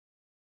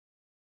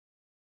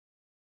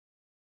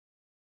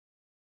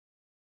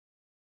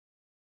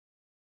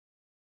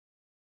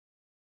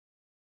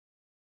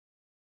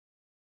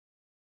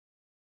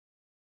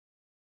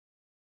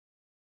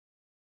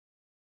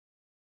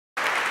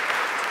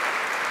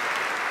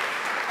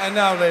And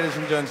now, ladies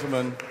and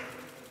gentlemen,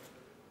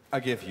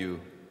 I give you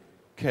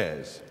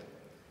Kesz.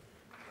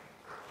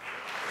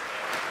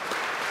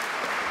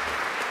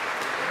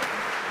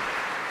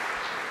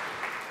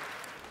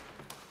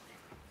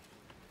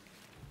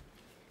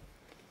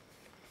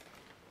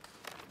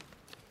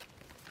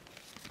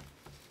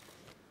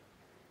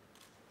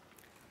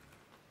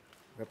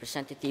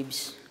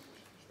 Representatives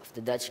of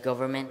the Dutch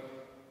government,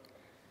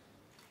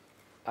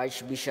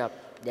 Archbishop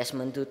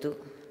Desmond Tutu,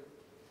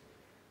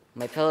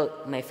 my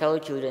fellow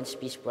Children's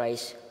Peace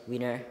Prize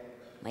winner,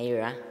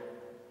 Mayra,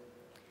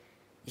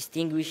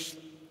 distinguished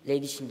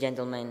ladies and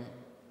gentlemen,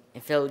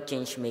 and fellow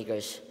change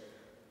makers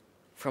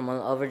from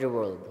all over the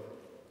world,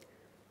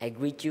 I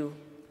greet you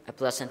a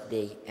pleasant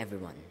day,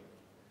 everyone.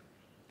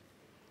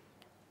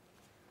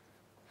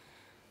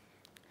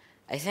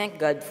 I thank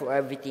God for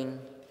everything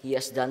He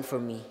has done for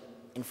me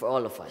and for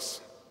all of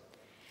us.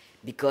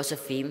 Because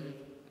of Him,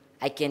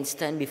 I can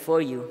stand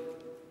before you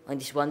on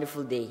this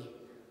wonderful day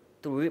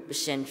to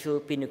represent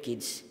Filipino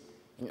kids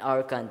in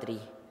our country,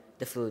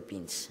 the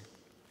Philippines.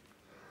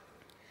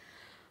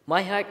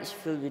 My heart is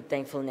filled with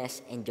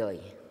thankfulness and joy.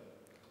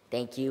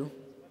 Thank you,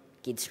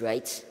 Kids'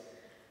 Rights,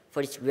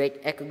 for this great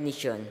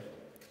recognition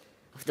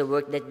of the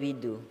work that we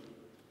do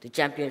to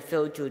champion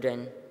fellow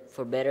children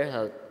for better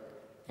health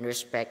and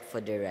respect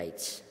for their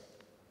rights.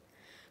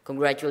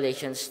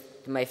 Congratulations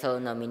to my fellow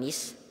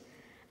nominees,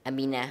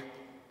 Amina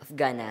of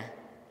Ghana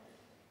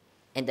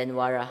and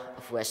Anwara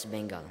of West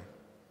Bengal.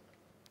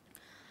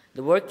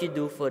 The work you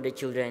do for the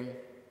children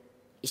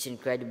is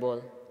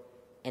incredible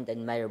and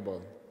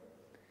admirable.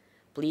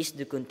 Please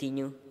do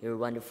continue your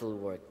wonderful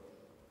work.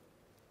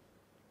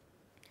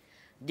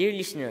 Dear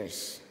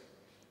listeners,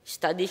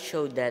 studies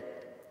show that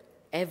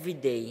every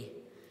day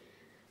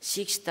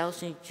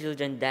 6,000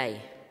 children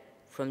die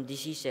from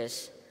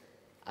diseases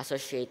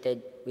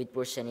associated with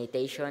poor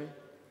sanitation,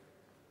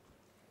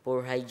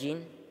 poor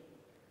hygiene,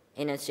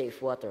 and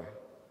unsafe water.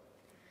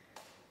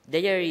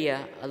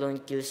 Diarrhea alone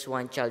kills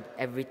one child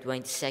every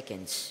 20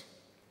 seconds.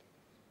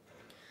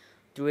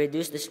 To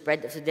reduce the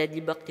spread of the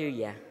deadly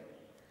bacteria,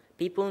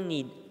 people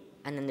need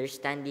an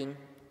understanding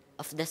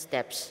of the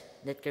steps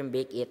that can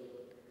break it,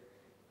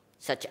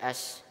 such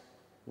as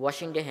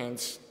washing their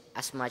hands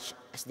as much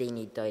as they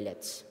need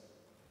toilets.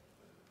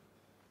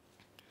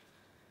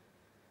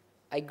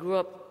 I grew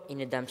up in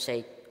a dump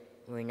site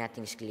where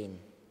nothing's clean.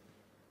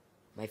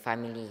 My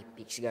family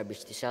picks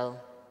garbage to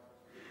sell,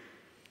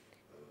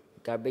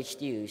 garbage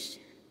to use,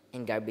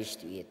 and garbage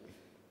to eat.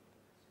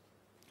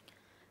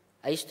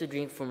 I used to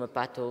drink from a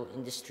pothole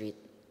in the street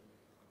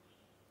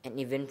and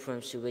even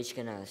from sewage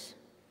canals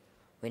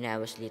when I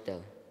was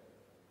little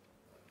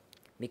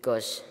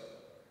because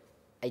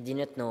I did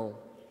not know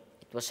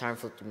it was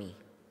harmful to me.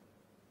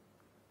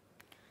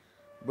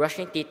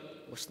 Brushing teeth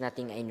was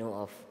nothing I knew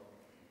of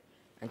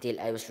until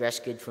I was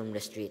rescued from the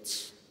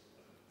streets.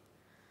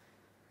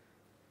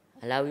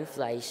 Allowing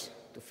flies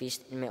to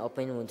feast in my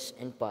open wounds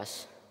and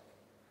pus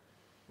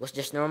was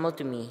just normal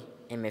to me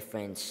and my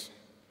friends.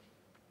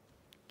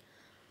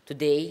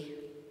 Today,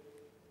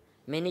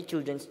 many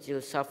children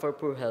still suffer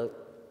poor health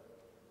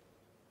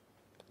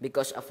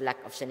because of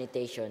lack of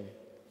sanitation,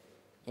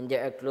 and they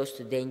are close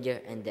to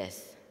danger and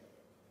death.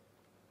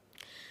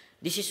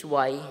 This is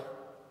why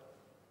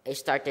I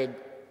started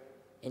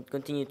and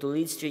continue to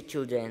lead street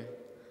children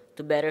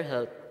to better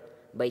health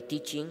by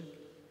teaching,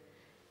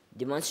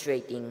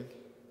 demonstrating,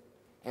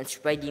 and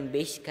spreading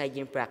basic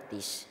hygiene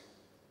practice.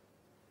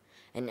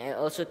 And I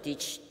also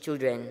teach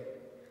children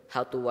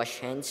how to wash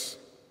hands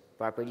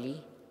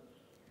properly,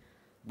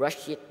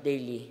 brush teeth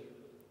daily,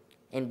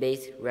 and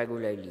bathe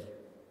regularly.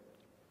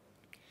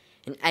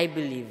 And I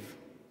believe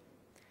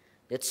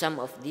that some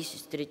of these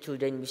street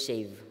children we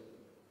save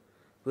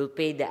will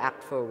pay the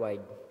act forward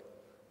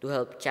to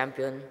help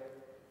champion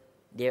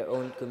their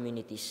own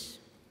communities.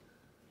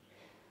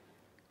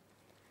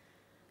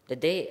 The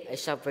day I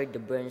suffered the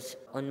burns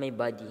on my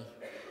body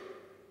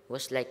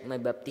was like my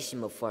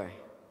baptism of fire.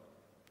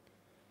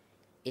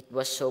 It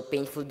was so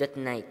painful that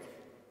night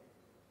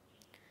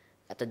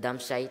at the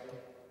dump site,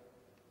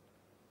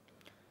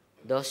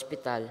 the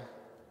hospital,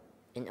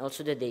 and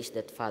also the days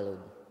that followed.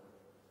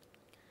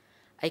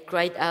 I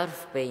cried out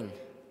of pain.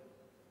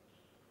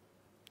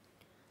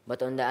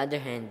 But on the other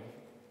hand,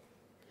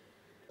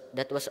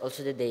 that was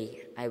also the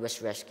day I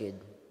was rescued.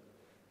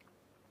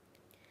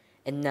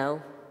 And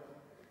now,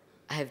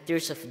 I have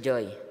tears of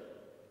joy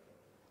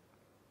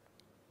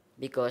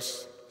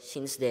because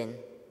since then,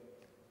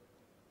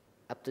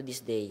 up to this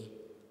day,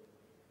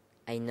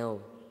 I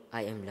know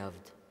I am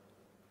loved.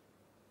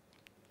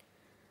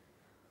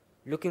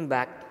 Looking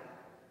back,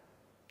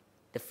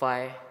 the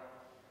fire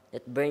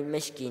that burned my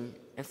skin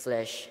and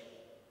flesh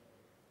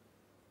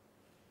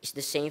is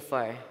the same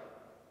fire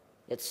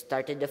that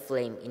started the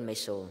flame in my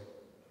soul.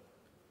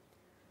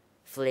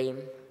 Flame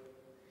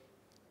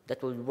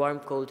that will warm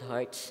cold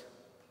hearts,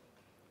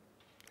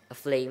 a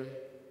flame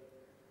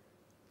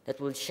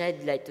that will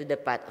shed light to the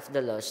path of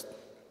the lost,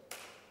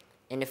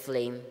 and a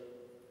flame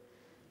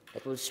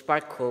that will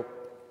spark hope,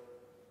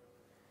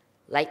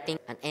 lighting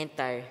an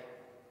entire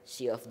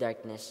sea of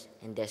darkness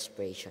and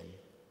desperation.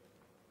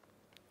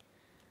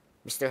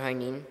 Mr.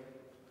 Harnin,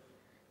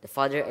 the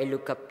father I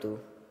look up to,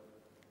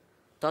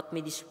 taught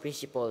me these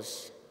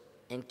principles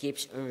and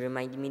keeps on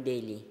reminding me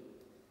daily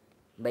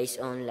by his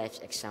own life's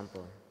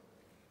example.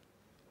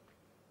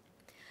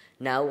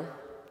 Now,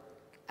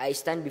 I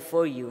stand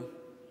before you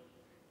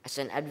as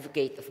an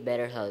advocate of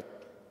better health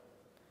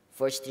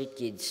for street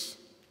kids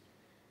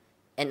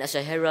and as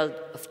a herald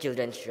of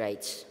children's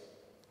rights.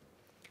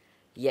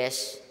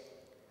 Yes,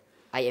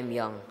 I am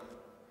young,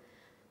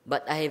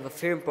 but I have a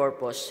firm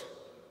purpose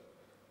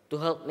to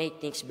help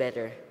make things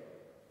better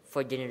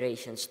for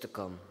generations to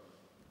come.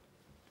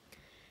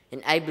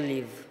 And I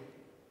believe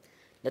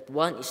that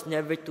one is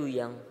never too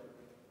young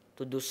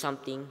to do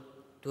something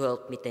to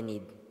help meet a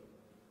need.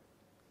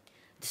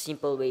 The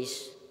simple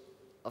ways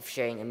of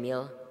sharing a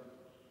meal,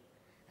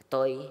 a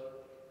toy,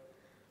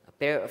 a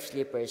pair of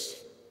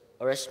slippers,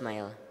 or a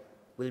smile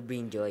will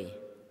bring joy.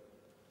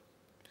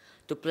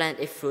 To plant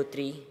a fruit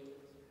tree,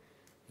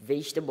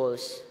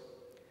 vegetables,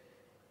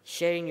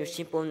 sharing your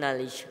simple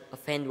knowledge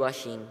of hand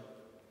washing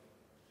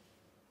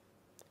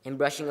and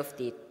brushing of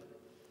teeth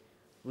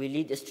will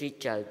lead a street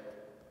child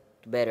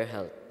to better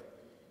health.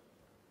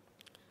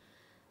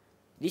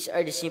 These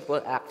are the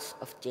simple acts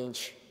of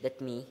change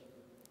that me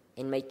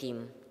and my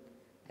team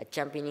at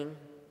Championing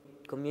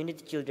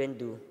Community Children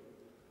do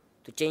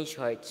to change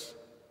hearts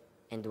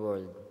and the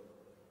world.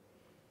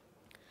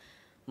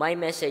 My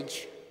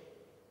message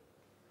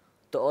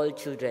to all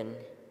children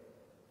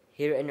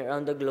here and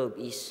around the globe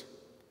is,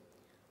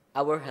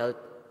 our health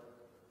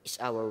is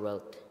our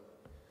wealth.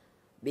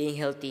 Being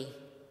healthy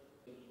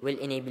will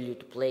enable you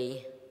to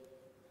play,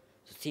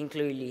 to think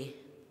clearly,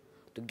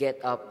 to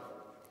get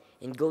up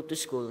and go to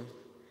school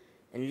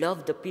and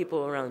love the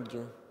people around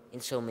you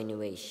in so many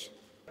ways.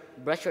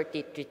 Brush your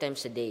teeth 3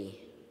 times a day.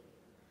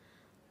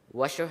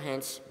 Wash your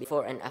hands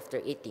before and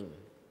after eating.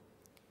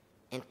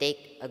 And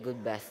take a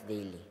good bath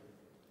daily.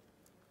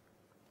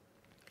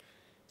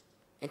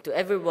 And to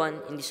everyone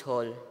in this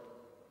hall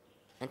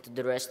and to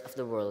the rest of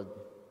the world,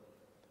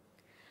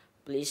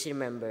 please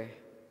remember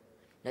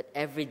that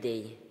every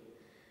day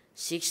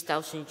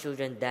 6,000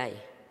 children die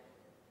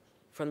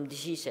from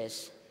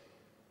diseases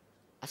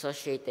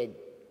associated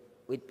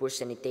with poor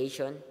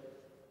sanitation,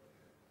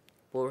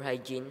 poor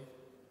hygiene,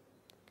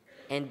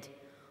 and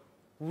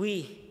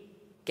we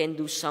can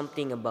do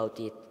something about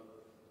it.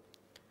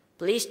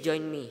 Please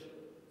join me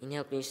in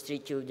helping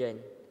street children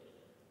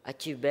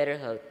achieve better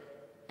health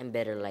and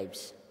better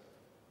lives.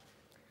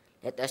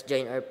 Let us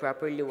join our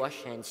properly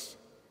washed hands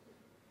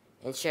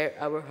and share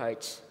our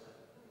hearts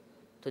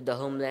to the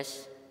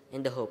homeless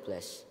and the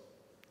hopeless.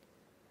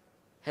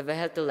 Have a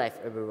healthy life,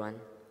 everyone.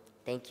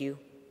 Thank you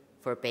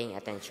for paying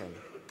attention.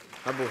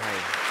 Mabuhay.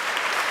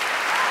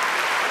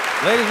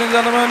 Ladies and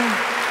gentlemen,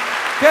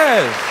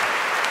 Kesz.